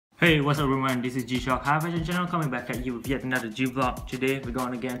Hey, what's up everyone, this is G-Shock High Fashion channel coming back at you with yet another G-Vlog. Today we're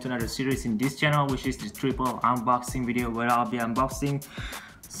going again to another series in this channel, which is the triple unboxing video where I'll be unboxing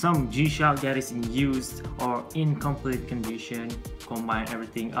some G-Shock that is in used or incomplete condition, combine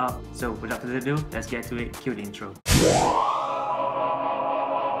everything up. So without further ado, let's get to it. Cue the intro.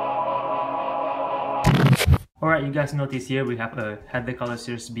 Alright, you guys notice here we have a Heather Color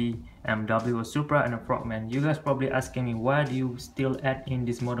Series B, BMW SUPRA and a FROGMAN. You guys probably asking me, why do you still add in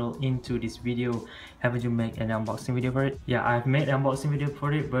this model into this video? Haven't you made an unboxing video for it? Yeah, I've made an unboxing video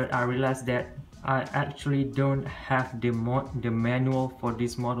for it, but I realized that I actually don't have the manual for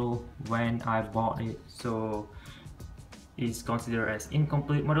this model when I bought it. So it's considered as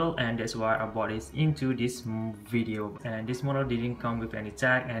incomplete model, and that's why I bought it into this video. And this model didn't come with any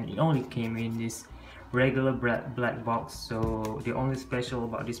tag, and it only came in this regular black box. So the only special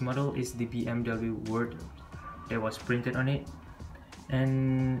about this model is the BMW word that was printed on it.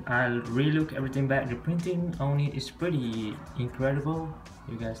 And I'll relook everything back. The printing on it is pretty incredible.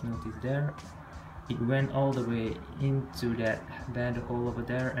 You guys notice there, it went all the way into that band hole over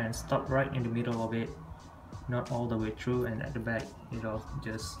there and stopped right in the middle of it, not all the way through, and at the back it all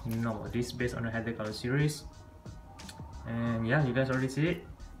just normal. This is based on the Heather Color series, and yeah, you guys already see it.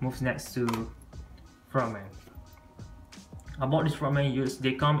 Moves next to FROGMAN. I bought this FROGMAN used.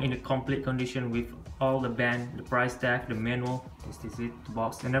 They come in a complete condition with all the band, the price tag, the manual. This is it, the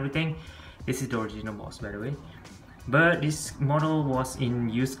box and everything. This is the original box, by the way. But this model was in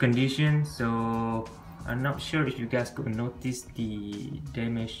used condition, so I'm not sure if you guys could notice the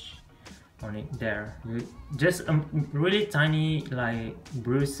damage on it there. Just really tiny like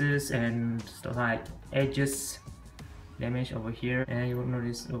bruises and stuff, like edges damage over here, and you will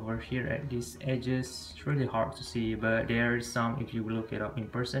notice over here at these edges, it's really hard to see, but there is some. If you look it up in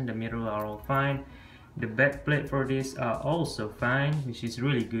person, the mirror are all fine. The back plate for this are also fine, which is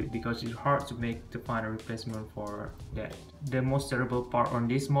really good because it's hard to find a replacement for that. The most terrible part on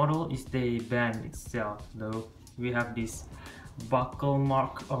this model is the band itself, though. We have this buckle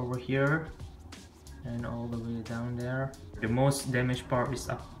mark over here and all the way down there. The most damaged part is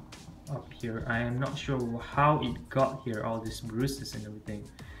up here. I am not sure how it got here, all these bruises and everything.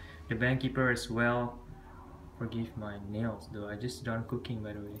 The band keeper as well. Forgive my nails though, I just done cooking,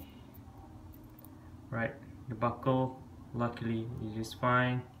 by the way. Right, the buckle luckily is just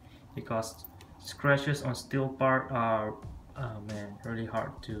fine, because scratches on steel part are, oh man, really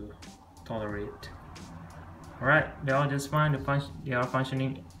hard to tolerate. Alright, they're all just fine. They are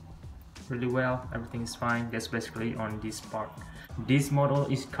functioning really well. Everything is fine. That's basically on this part. This model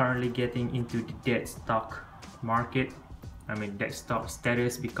is currently getting into the dead stock market. I mean dead stock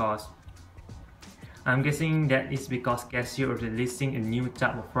status, because I'm guessing that is because Casio is releasing a new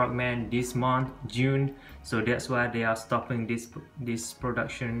type of FROGMAN this month, June. So that's why they are stopping this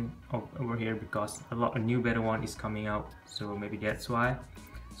production over here, because a lot of new better one is coming out. So maybe that's why.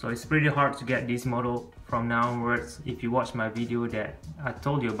 So it's pretty hard to get this model from now onwards. If you watch my video that I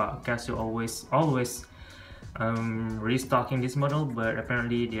told you about, Casio always restocking this model, but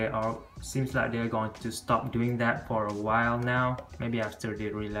apparently seems like they're going to stop doing that for a while now. Maybe after they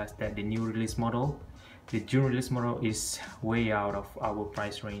realize that the new release model, the June release model, is way out of our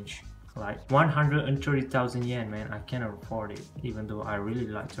price range. Like 130,000 yen, man, I cannot afford it, even though I really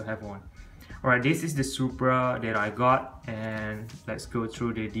like to have one. Alright, this is the SUPRA that I got, and let's go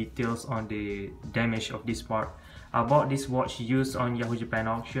through the details on the damage of this part. I bought this watch used on Yahoo Japan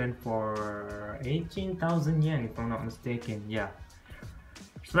auction for 18,000 yen if I'm not mistaken. Yeah,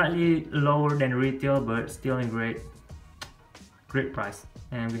 slightly lower than retail, but still in great price.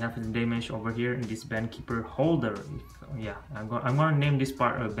 And we have the damage over here in this band keeper holder. Yeah, I'm gonna name this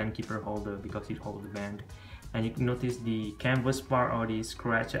part a band keeper holder because it holds the band. And you can notice the canvas part already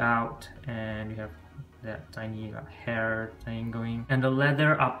scratched out, and you have that tiny hair thing going. And the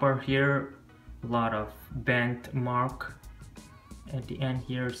leather upper here, a lot of bent mark. At the end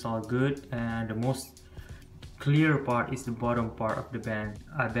here, it's all good, and the most clear part is the bottom part of the band.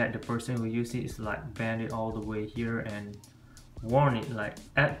 I bet the person who used it is like bend it all the way here and worn it, like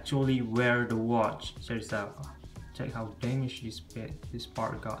actually wear the watch. Check this out. Check how damaged this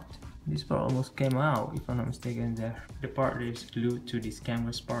part got. This part almost came out, if I'm not mistaken. There, the part that is glued to this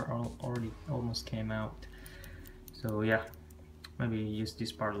canvas part already almost came out. So yeah, maybe use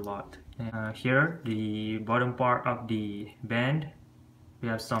this part a lot. Here, the bottom part of the band, we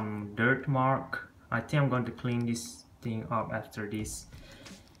have some dirt mark. I think I'm going to clean this thing up after this.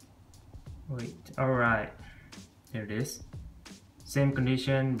 Wait, alright, here it is. Same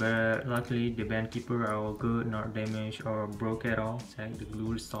condition, but luckily the band keeper are all good, not damaged or broke at all. Check, the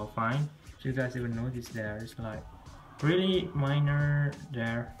glue is all fine. So you guys even notice there's like really minor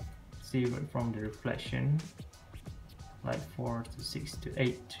there, see from the reflection, like 4 to 6 to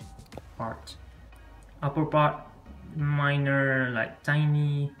 8 part. Upper part, minor, like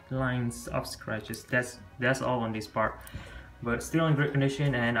tiny lines of scratches. That's all on this part, but still in great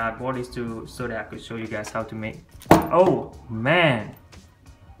condition. And I bought this so that I could show you guys how to make. Oh man,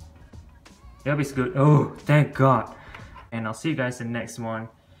 yep, it's good. Oh, thank God. And I'll see you guys in the next one.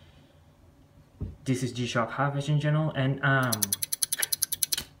 This is G-Shock High Fashion channel, and out.